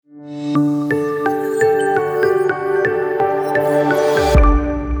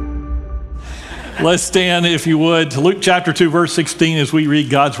Let's stand, if you would, to Luke chapter 2, verse 16 as we read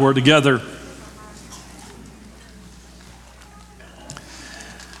God's word together.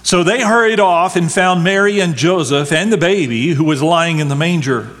 So they hurried off and found Mary and Joseph and the baby who was lying in the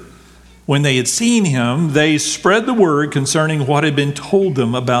manger. When they had seen him, they spread the word concerning what had been told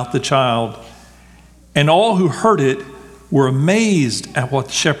them about the child. And all who heard it were amazed at what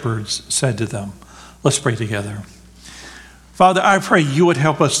the shepherds said to them. Let's pray together. Father, I pray you would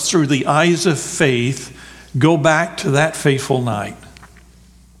help us through the eyes of faith go back to that fateful night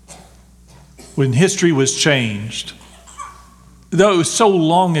when history was changed. Though it was so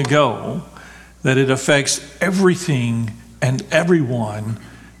long ago that it affects everything and everyone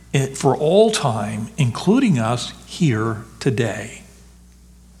for all time, including us here today.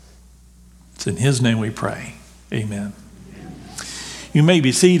 It's in his name we pray. Amen. You may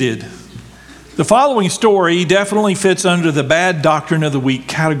be seated. The following story definitely fits under the bad doctrine of the week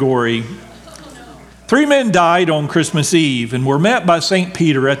category. 3 men died on Christmas Eve and were met by St.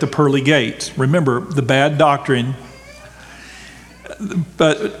 Peter at the pearly gates. Remember, the bad doctrine.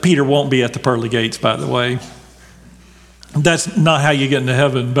 But Peter won't be at the pearly gates, by the way. That's not how you get into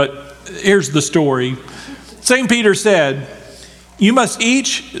heaven, but here's the story. St. Peter said to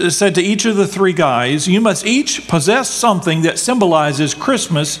each of the 3 guys, you must each possess something that symbolizes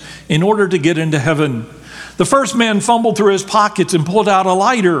Christmas in order to get into heaven. The first man fumbled through his pockets and pulled out a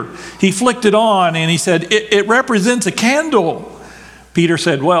lighter. He flicked it on and he said, it represents a candle. Peter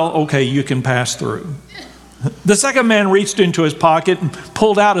said, well, okay, you can pass through. The second man reached into his pocket and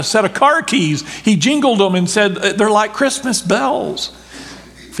pulled out a set of car keys. He jingled them and said, they're like Christmas bells.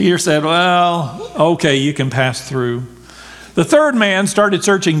 Peter said, well, okay, you can pass through. The third man started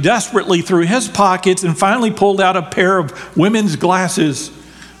searching desperately through his pockets and finally pulled out a pair of women's glasses.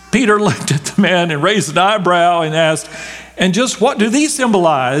 Peter looked at the man and raised an eyebrow and asked, and just what do these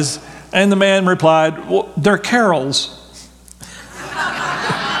symbolize? And the man replied, well, they're carols.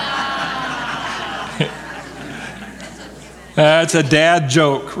 That's a dad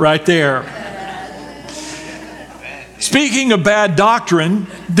joke right there. Speaking of bad doctrine,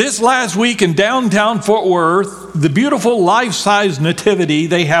 this last week in downtown Fort Worth, the beautiful life-size nativity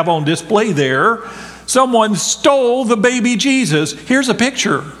they have on display there, someone stole the baby Jesus. Here's a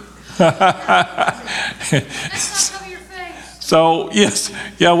picture. So, yes,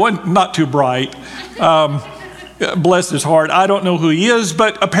 not too bright. Bless his heart. I don't know who he is,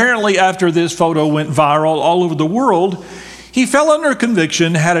 but apparently after this photo went viral all over the world, he fell under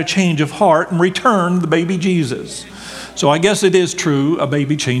conviction, had a change of heart, and returned the baby Jesus. So I guess it is true, a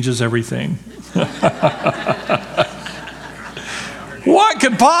baby changes everything. What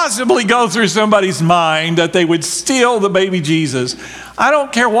could possibly go through somebody's mind that they would steal the baby Jesus? I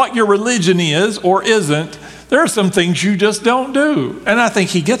don't care what your religion is or isn't. There are some things you just don't do. And I think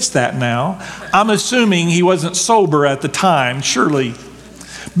he gets that now. I'm assuming he wasn't sober at the time, surely.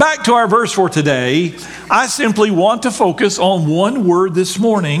 Back to our verse for today. I simply want to focus on one word this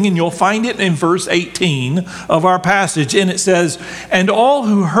morning, and you'll find it in verse 18 of our passage. And it says, and all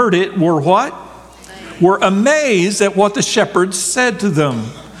who heard it were what? Were amazed at what the shepherds said to them.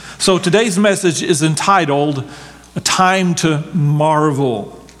 So today's message is entitled, A Time to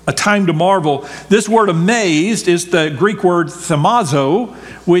Marvel. A time to marvel. This word amazed is the Greek word thaumazo,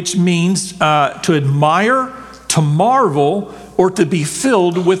 which means to admire, to marvel, or to be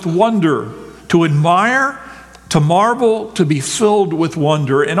filled with wonder. To admire, to marvel, to be filled with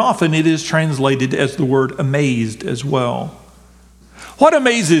wonder. And often it is translated as the word amazed as well. What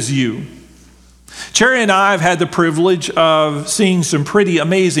amazes you? Cherry and I have had the privilege of seeing some pretty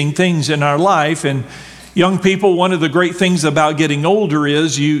amazing things in our life. And young people, one of the great things about getting older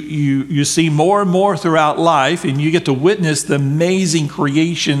is you see more and more throughout life, and you get to witness the amazing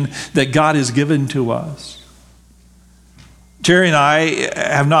creation that God has given to us. Jerry and I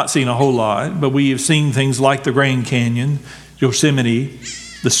have not seen a whole lot, but we have seen things like the Grand Canyon, Yosemite,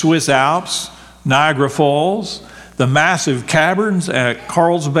 the Swiss Alps, Niagara Falls, the massive caverns at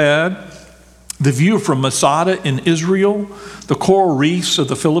Carlsbad, the view from Masada in Israel, the coral reefs of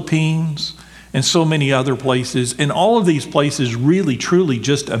the Philippines, and so many other places. And all of these places really, truly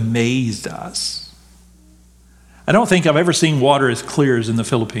just amazed us. I don't think I've ever seen water as clear as in the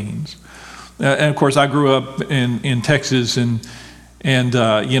Philippines. And of course, I grew up in Texas, and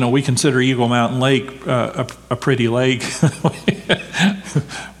we consider Eagle Mountain Lake a pretty lake.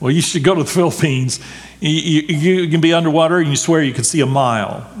 Well, you should go to the Philippines. You can be underwater, and you swear you can see a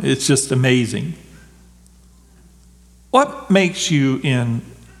mile. It's just amazing. What makes you in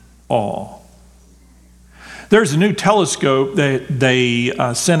awe? There's a new telescope that they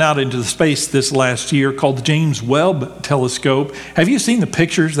sent out into the space this last year called the James Webb Telescope. Have you seen the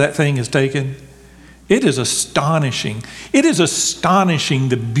pictures that thing has taken? It is astonishing. It is astonishing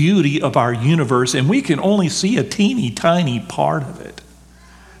the beauty of our universe, and we can only see a teeny tiny part of it.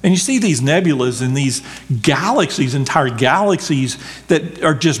 And you see these nebulas and these galaxies, entire galaxies that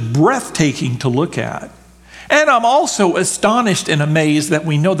are just breathtaking to look at. And I'm also astonished and amazed that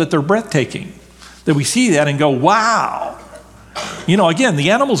we know that they're breathtaking, that we see that and go, wow. You know, again,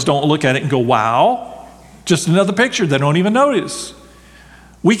 the animals don't look at it and go, wow. Just another picture. They don't even notice.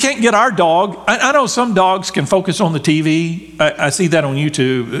 We can't get our dog. I know some dogs can focus on the TV. I see that on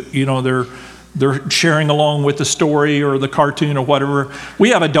YouTube. You know, they're sharing along with the story or the cartoon or whatever. We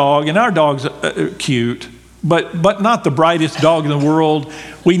have a dog, and our dog's cute, but not the brightest dog in the world.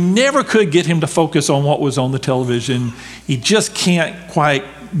 We never could get him to focus on what was on the television. He just can't quite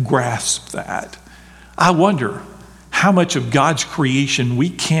grasp that. I wonder how much of God's creation we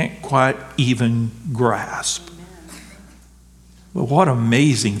can't quite even grasp. But what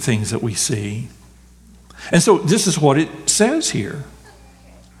amazing things that we see. And so this is what it says here.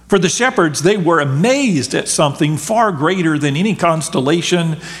 For the shepherds, they were amazed at something far greater than any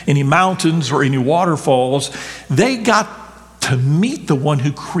constellation, any mountains, or any waterfalls. They got to meet the one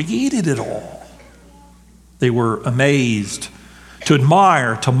who created it all. They were amazed, to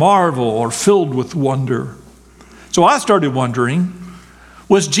admire, to marvel, or filled with wonder. So I started wondering,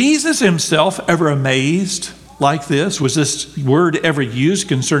 was Jesus himself ever amazed like this? Was this word ever used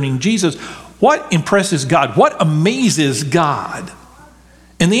concerning Jesus? What impresses God? What amazes God?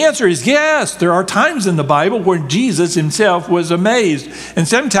 And the answer is yes. There are times in the Bible where Jesus himself was amazed. And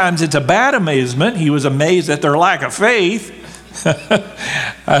sometimes it's a bad amazement. He was amazed at their lack of faith.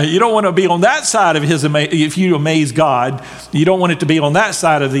 You don't want to be on that side of his if you amaze God, you don't want it to be on that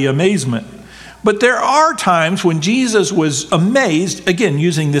side of the amazement. But there are times when Jesus was amazed, again,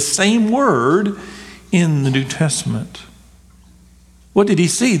 using the same word in the New Testament. What did he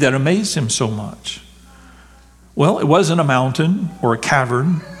see that amazed him so much? Well, it wasn't a mountain or a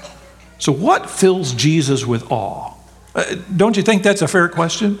cavern. So what fills Jesus with awe? Don't you think that's a fair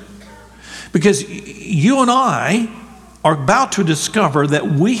question? Because you and I are about to discover that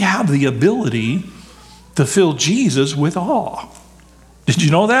we have the ability to fill Jesus with awe. Did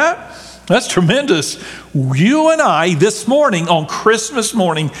you know that? That's tremendous. You and I this morning, on Christmas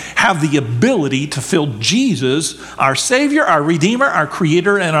morning, have the ability to fill Jesus, our Savior, our Redeemer, our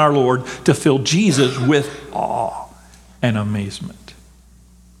Creator, and our Lord, to fill Jesus with awe and amazement.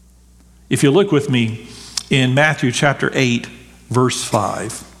 If you look with me in Matthew chapter 8, verse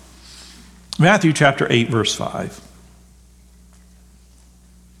 5. Matthew chapter 8, verse 5.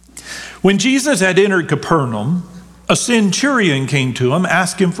 When Jesus had entered Capernaum, a centurion came to him,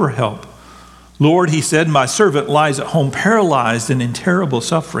 asked him for help. Lord, he said, my servant lies at home paralyzed and in terrible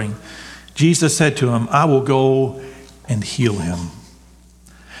suffering. Jesus said to him, I will go and heal him.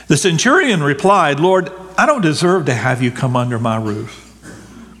 The centurion replied, Lord, I don't deserve to have you come under my roof,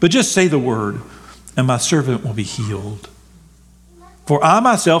 but just say the word, and my servant will be healed. For I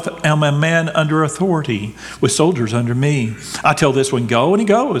myself am a man under authority, with soldiers under me. I tell this one, go, and he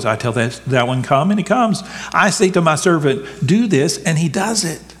goes. I tell that one, come, and he comes. I say to my servant, do this, and he does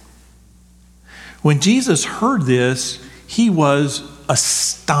it. When Jesus heard this, he was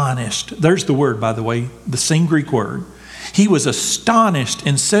astonished. There's the word, by the way, the same Greek word. He was astonished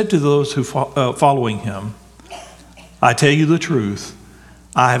and said to those who following him, I tell you the truth,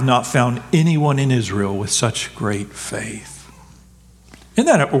 I have not found anyone in Israel with such great faith. Isn't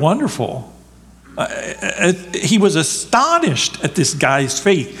that wonderful? He was astonished at this guy's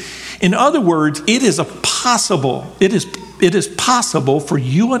faith. In other words, it is possible for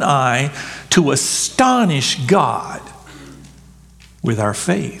you and I to astonish God with our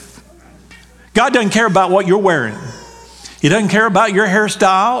faith. God doesn't care about what you're wearing. He doesn't care about your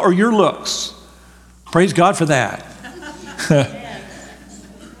hairstyle or your looks. Praise God for that.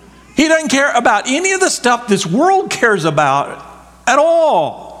 He doesn't care about any of the stuff this world cares about at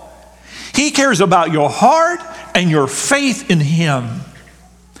all. He cares about your heart and your faith in him.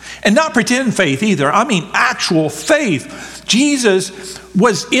 And not pretend faith either. I mean actual faith. Jesus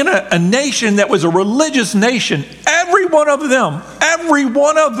was in a nation that was a religious nation. Every one of them,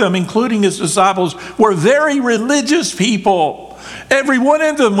 including his disciples, were very religious people. Every one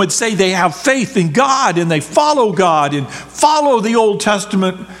of them would say they have faith in God and they follow God and follow the Old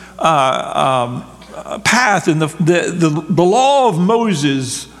Testament path and the law of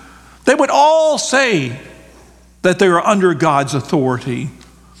Moses. They would all say that they were under God's authority.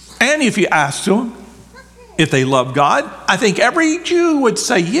 And if you asked them if they love God, I think every Jew would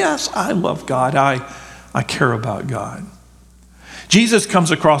say, yes, I love God. I care about God. Jesus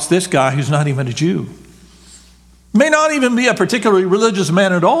comes across this guy who's not even a Jew. May not even be a particularly religious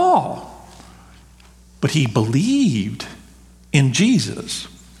man at all. but he believed in Jesus.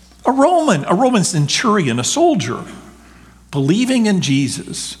 A Roman centurion, a soldier, believing in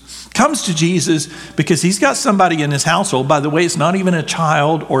Jesus, comes to Jesus because he's got somebody in his household. By the way, it's not even a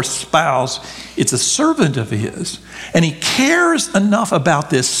child or spouse. It's a servant of his. And he cares enough about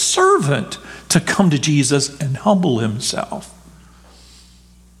this servant to come to Jesus and humble himself.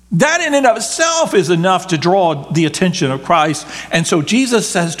 That in and of itself is enough to draw the attention of Christ. And so Jesus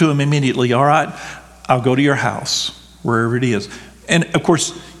says to him immediately, all right, I'll go to your house, wherever it is. And of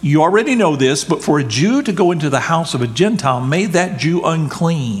course, you already know this, but for a Jew to go into the house of a Gentile made that Jew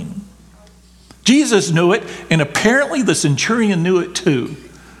unclean. Jesus knew it, and apparently the centurion knew it too.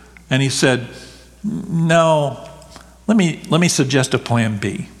 And he said, no, let me suggest a plan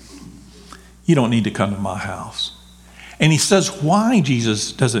B. You don't need to come to my house. And he says why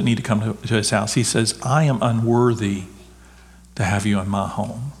Jesus doesn't need to come to his house. He says, I am unworthy to have you in my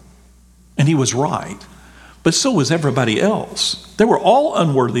home. And he was right. But so was everybody else. They were all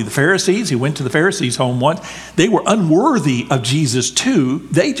unworthy. The Pharisees, he went to the Pharisees' home once. They were unworthy of Jesus too.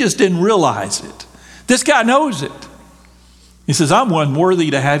 They just didn't realize it. This guy knows it. He says, I'm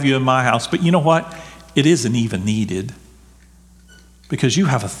unworthy to have you in my house. But you know what? It isn't even needed because you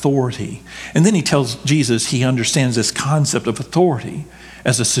have authority. And then he tells Jesus he understands this concept of authority.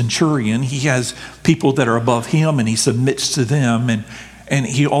 As a centurion, he has people that are above him and he submits to them. And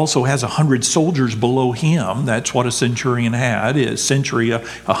he also has 100 soldiers below him. That's what a centurion had. A century,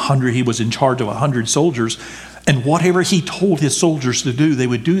 100. He was in charge of 100 soldiers. And whatever he told his soldiers to do, they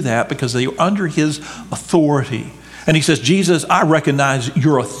would do that because they were under his authority. And he says, Jesus, I recognize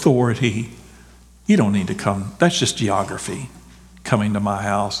your authority. You don't need to come. That's just geography, coming to my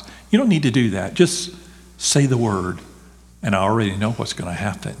house. You don't need to do that. Just say the word, and I already know what's going to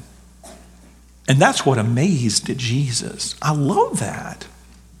happen. And that's what amazed Jesus. I love that.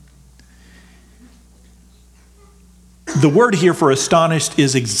 The word here for astonished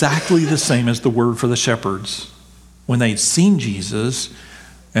is exactly the same as the word for the shepherds. When they'd seen Jesus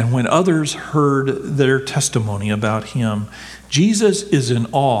and when others heard their testimony about him, Jesus is in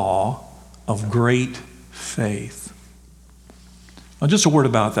awe of great faith. Now, just a word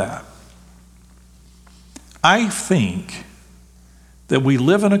about that. I think that we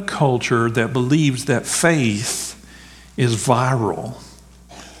live in a culture that believes that faith is viral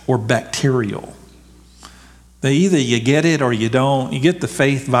or bacterial. That either you get it or you don't. You get the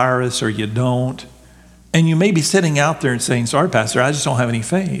faith virus or you don't. And you may be sitting out there and saying, sorry, Pastor, I just don't have any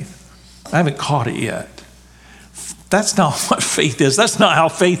faith. I haven't caught it yet. That's not what faith is. That's not how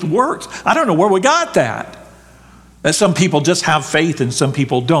faith works. I don't know where we got that. That some people just have faith and some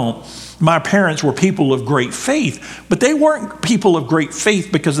people don't. My parents were people of great faith, but they weren't people of great faith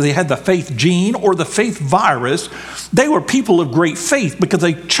because they had the faith gene or the faith virus. They were people of great faith because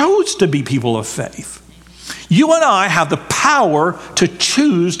they chose to be people of faith. You and I have the power to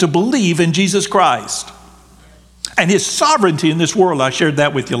choose to believe in Jesus Christ and his sovereignty in this world. I shared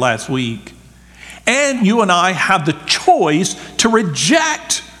that with you last week. And you and I have the choice to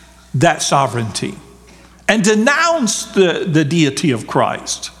reject that sovereignty and denounce the deity of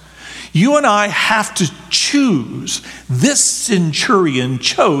Christ. You and I have to choose. This centurion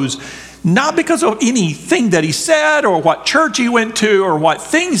chose not because of anything that he said or what church he went to or what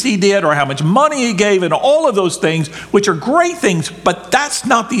things he did or how much money he gave and all of those things, which are great things, but that's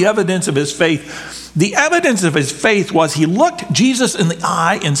not the evidence of his faith. The evidence of his faith was he looked Jesus in the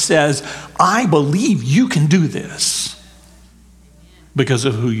eye and says, I believe you can do this because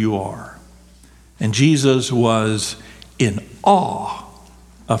of who you are. And Jesus was in awe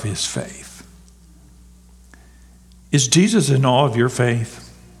of his faith. Is Jesus in awe of your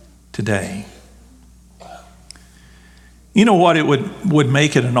faith today? You know what? It would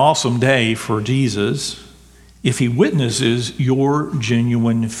make it an awesome day for Jesus if he witnesses your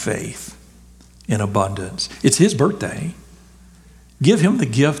genuine faith in abundance. It's his birthday. Give him the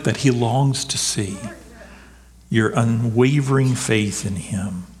gift that he longs to see, your unwavering faith in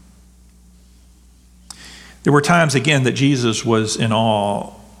him. There were times, again, that Jesus was in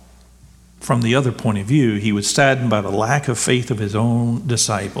awe from the other point of view. He was saddened by the lack of faith of his own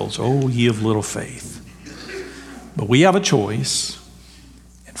disciples. Oh, ye of little faith. But we have a choice,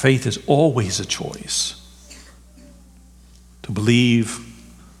 and faith is always a choice, to believe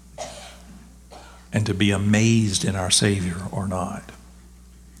and to be amazed in our Savior or not.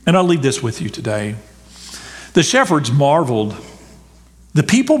 And I'll leave this with you today. The shepherds marveled. The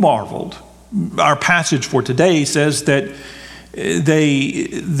people marveled. Our passage for today says that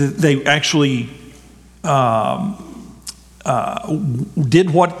they actually did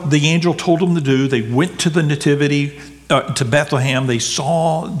what the angel told them to do. They went to the nativity to Bethlehem. They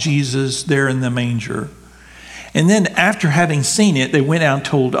saw Jesus there in the manger. And then after having seen it, they went out and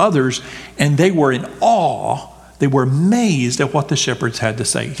told others, and they were in awe. They were amazed at what the shepherds had to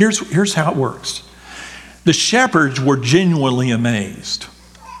say. Here's how it works. The shepherds were genuinely amazed.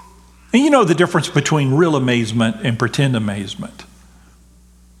 And you know the difference between real amazement and pretend amazement.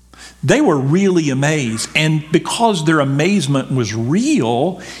 They were really amazed, and because their amazement was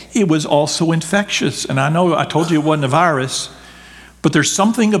real, it was also infectious. And I know I told you it wasn't a virus, but there's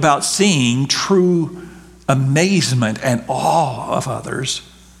something about seeing true amazement and awe of others.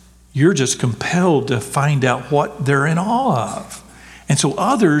 You're just compelled to find out what they're in awe of. And so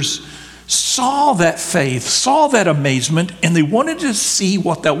others saw that faith, saw that amazement, and they wanted to see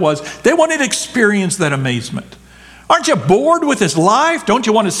what that was. They wanted to experience that amazement. Aren't you bored with this life? Don't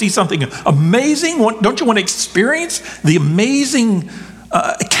you want to see something amazing? Don't you want to experience the amazing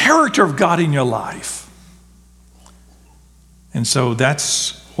character of God in your life? And so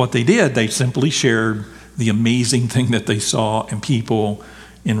that's what they did. They simply shared the amazing thing that they saw, and people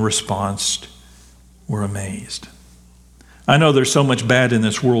in response were amazed. I know there's so much bad in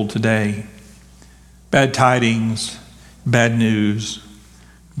this world today. Bad tidings, bad news,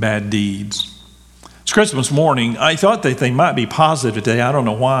 bad deeds. It's Christmas morning. I thought that they might be positive today. I don't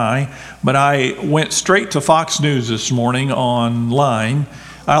know why, but I went straight to Fox News this morning online.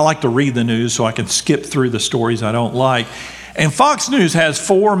 I like to read the news so I can skip through the stories I don't like. And Fox News has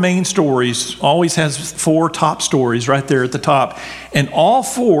 4 main stories, always has 4 top stories right there at the top. And all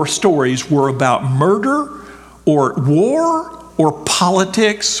 4 stories were about murder or war or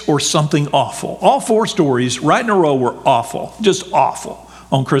politics or something awful. All 4 stories right in a row were awful, just awful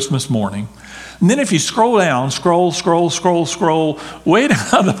on Christmas morning. And then if you scroll down, scroll, way down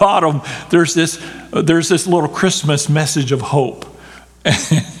at the bottom, there's this little Christmas message of hope.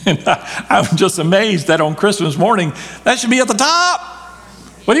 And I'm just amazed that on Christmas morning, that should be at the top.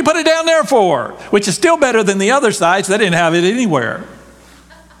 What do you put it down there for? Which is still better than the other sites. They didn't have it anywhere.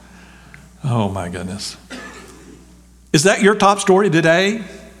 Oh my goodness. Is that your top story today?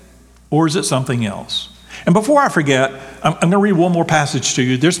 Or is it something else? And before I forget, I'm going to read one more passage to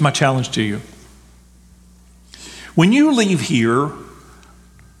you. This is my challenge to you. When you leave here,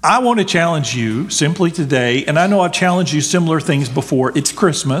 I want to challenge you simply today, and I know I've challenged you similar things before. It's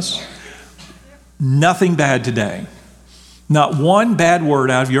Christmas. Nothing bad today. Not one bad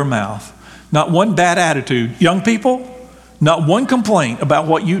word out of your mouth. Not one bad attitude. Young people, not one complaint about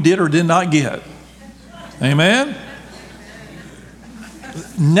what you did or did not get. Amen?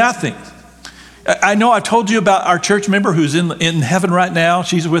 Nothing. I know I told you about our church member who's in heaven right now.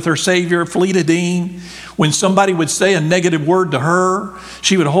 She's with her Savior, Fleta Dean. When somebody would say a negative word to her,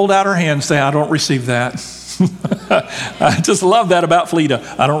 she would hold out her hand and say, I don't receive that. I just love that about Fleta.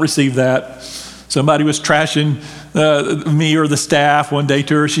 I don't receive that. Somebody was trashing me or the staff one day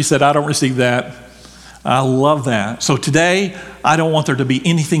to her. She said, I don't receive that. I love that. So today, I don't want there to be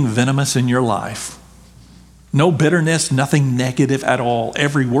anything venomous in your life. No bitterness, nothing negative at all.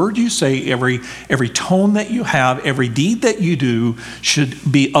 Every word you say, every tone that you have, every deed that you do should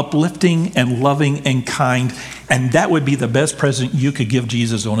be uplifting and loving and kind. And that would be the best present you could give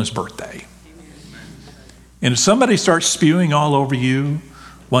Jesus on his birthday. And if somebody starts spewing all over you,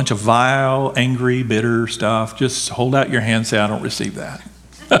 a bunch of vile, angry, bitter stuff, just hold out your hand and say, I don't receive that.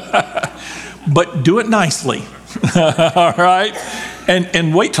 But do it nicely. All right?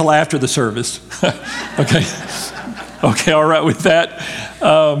 And wait till after the service. Okay, all right with that.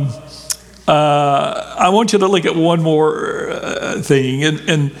 I want you to look at one more thing.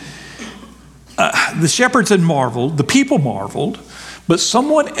 And the shepherds had marveled, the people marveled, but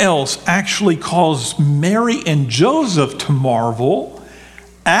someone else actually caused Mary and Joseph to marvel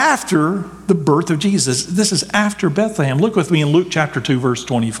after the birth of Jesus. This is after Bethlehem. Look with me in Luke chapter 2, verse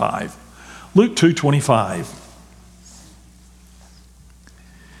 25. Luke 2:25.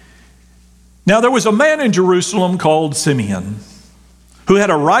 Now there was a man in Jerusalem called Simeon, who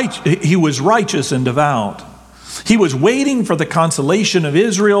he was righteous and devout. He was waiting for the consolation of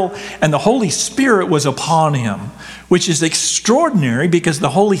Israel, and the Holy Spirit was upon him, which is extraordinary because the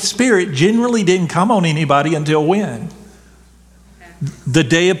Holy Spirit generally didn't come on anybody until when? The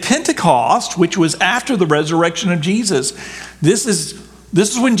day of Pentecost, which was after the resurrection of Jesus. This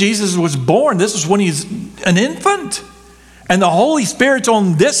is when Jesus was born. This is when he's an infant. And the Holy Spirit's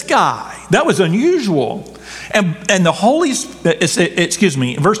on this guy. That was unusual. And the Holy,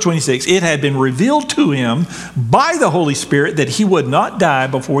 verse 26, it had been revealed to him by the Holy Spirit that he would not die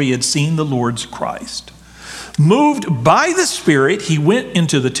before he had seen the Lord's Christ. Moved by the Spirit, he went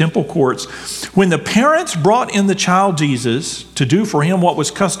into the temple courts. When the parents brought in the child Jesus to do for him what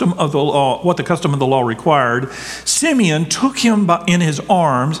the custom of the law required, Simeon took him in his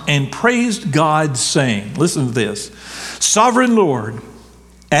arms and praised God, saying, listen to this, "Sovereign Lord,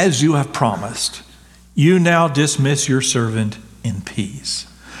 as you have promised, you now dismiss your servant in peace.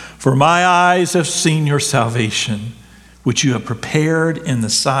 For my eyes have seen your salvation, which you have prepared in the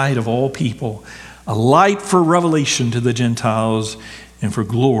sight of all people, a light for revelation to the Gentiles and for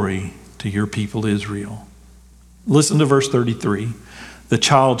glory to your people Israel." Listen to verse 33. The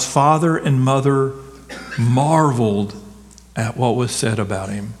child's father and mother marveled at what was said about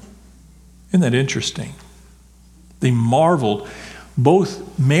him. Isn't that interesting? They marveled.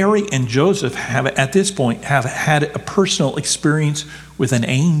 Both Mary and Joseph at this point have had a personal experience with an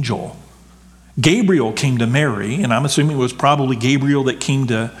angel. Gabriel came to Mary, and I'm assuming it was probably Gabriel that came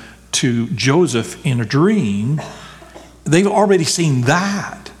to Joseph in a dream. They've already seen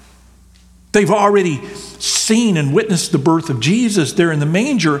that. They've already seen and witnessed the birth of Jesus there in the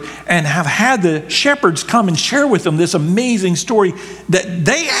manger and have had the shepherds come and share with them this amazing story that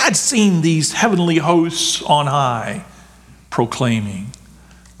they had seen these heavenly hosts on high proclaiming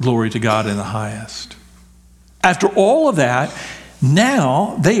glory to God in the highest. After all of that,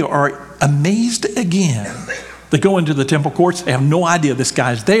 now they are amazed again. They go into the temple courts. They have no idea this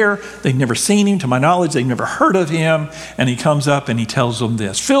guy's there. They've never seen him. To my knowledge, they've never heard of him. And he comes up and he tells them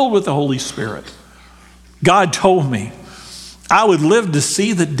this, filled with the Holy Spirit. God told me I would live to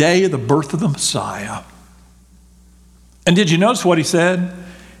see the day of the birth of the Messiah. And did you notice what he said?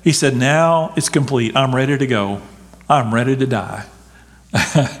 He said, now it's complete. I'm ready to go. I'm ready to die.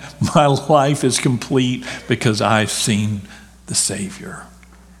 My life is complete because I've seen the Savior.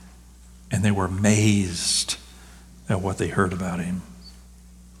 And they were amazed at what they heard about him.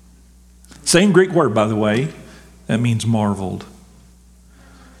 Same Greek word, by the way, that means marveled.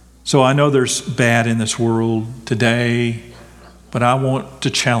 So I know there's bad in this world today, but I want to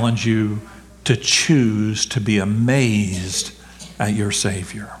challenge you to choose to be amazed at your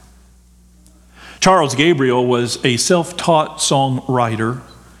Savior. Charles Gabriel was a self-taught songwriter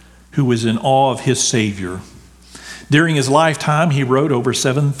who was in awe of his Savior. During his lifetime, he wrote over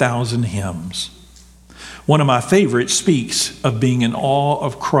 7,000 hymns. One of my favorites speaks of being in awe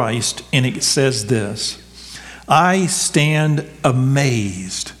of Christ, and it says this, "I stand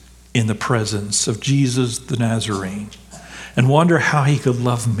amazed in the presence of Jesus the Nazarene and wonder how he could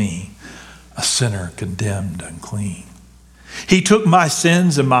love me, a sinner condemned unclean. He took my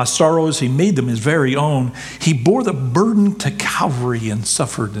sins and my sorrows, he made them his very own. He bore the burden to Calvary and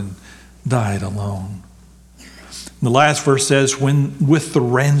suffered and died alone." The last verse says, "When with the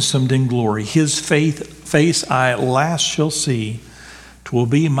ransomed in glory, his face I at last shall see, 'twill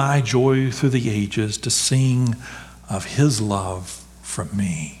be my joy through the ages to sing of his love from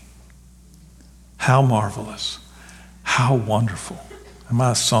me." How marvelous, how wonderful, and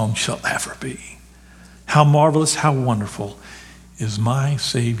my song shall ever be. How marvelous, how wonderful is my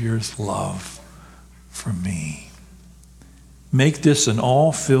Savior's love for me. Make this an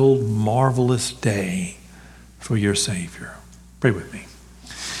all-filled, marvelous day for your Savior. Pray with me.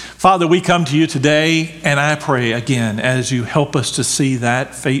 Father, we come to you today, and I pray again as you help us to see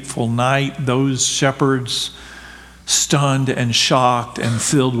that fateful night, those shepherds stunned and shocked and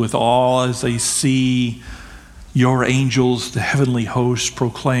filled with awe as they see your angels, the heavenly host,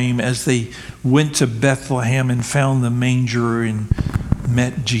 proclaim as they went to Bethlehem and found the manger and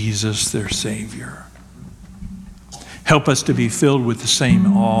met Jesus, their Savior. Help us to be filled with the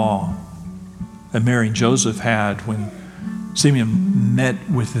same awe that Mary and Joseph had when Simeon met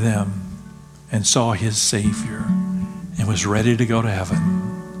with them and saw his Savior and was ready to go to heaven.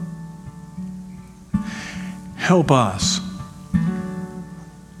 Help us,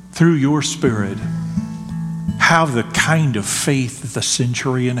 through your Spirit, have the kind of faith that the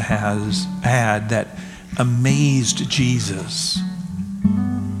centurion has had that amazed Jesus.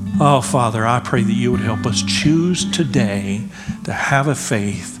 Oh, Father, I pray that you would help us choose today to have a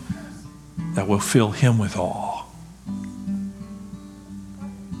faith that will fill him with awe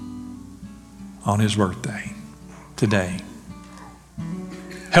on his birthday today.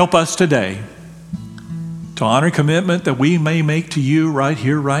 Help us today to honor a commitment that we may make to you right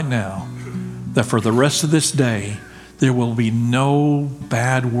here, right now, that for the rest of this day, there will be no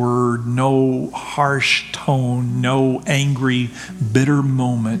bad word, no harsh tone, no angry, bitter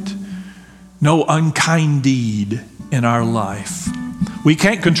moment, no unkind deed in our life. We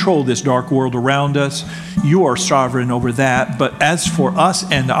can't control this dark world around us. You are sovereign over that. But as for us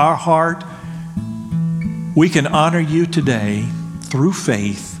and our heart, we can honor you today through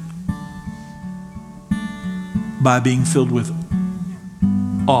faith by being filled with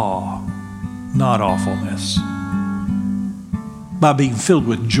awe, not awfulness. By being filled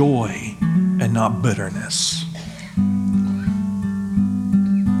with joy and not bitterness.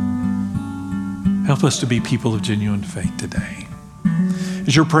 Help us to be people of genuine faith today.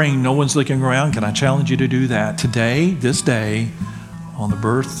 As you're praying, no one's looking around, can I challenge you to do that? Today, this day, on the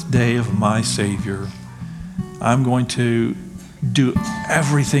birthday of my Savior, I'm going to do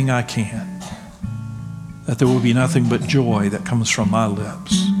everything I can that there will be nothing but joy that comes from my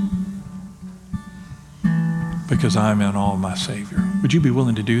lips because I'm in awe of my Savior. Would you be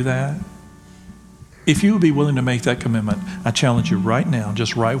willing to do that? If you would be willing to make that commitment, I challenge you right now,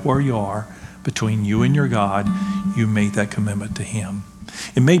 just right where you are, between you and your God, you make that commitment to Him.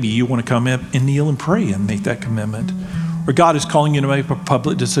 And maybe you want to come up and kneel and pray and make that commitment. Or God is calling you to make a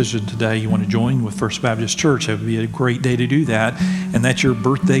public decision today. You want to join with First Baptist Church. It would be a great day to do that. And that's your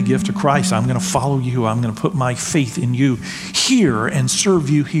birthday gift to Christ. I'm going to follow you. I'm going to put my faith in you here and serve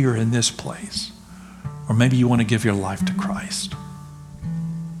you here in this place. Or maybe you want to give your life to Christ.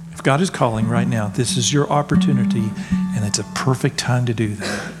 If God is calling right now, this is your opportunity, and it's a perfect time to do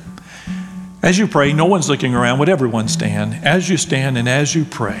that. As you pray, no one's looking around. Would everyone stand? As you stand and as you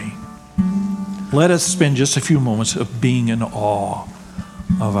pray, let us spend just a few moments of being in awe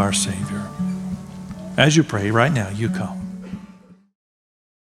of our Savior. As you pray right now, you come.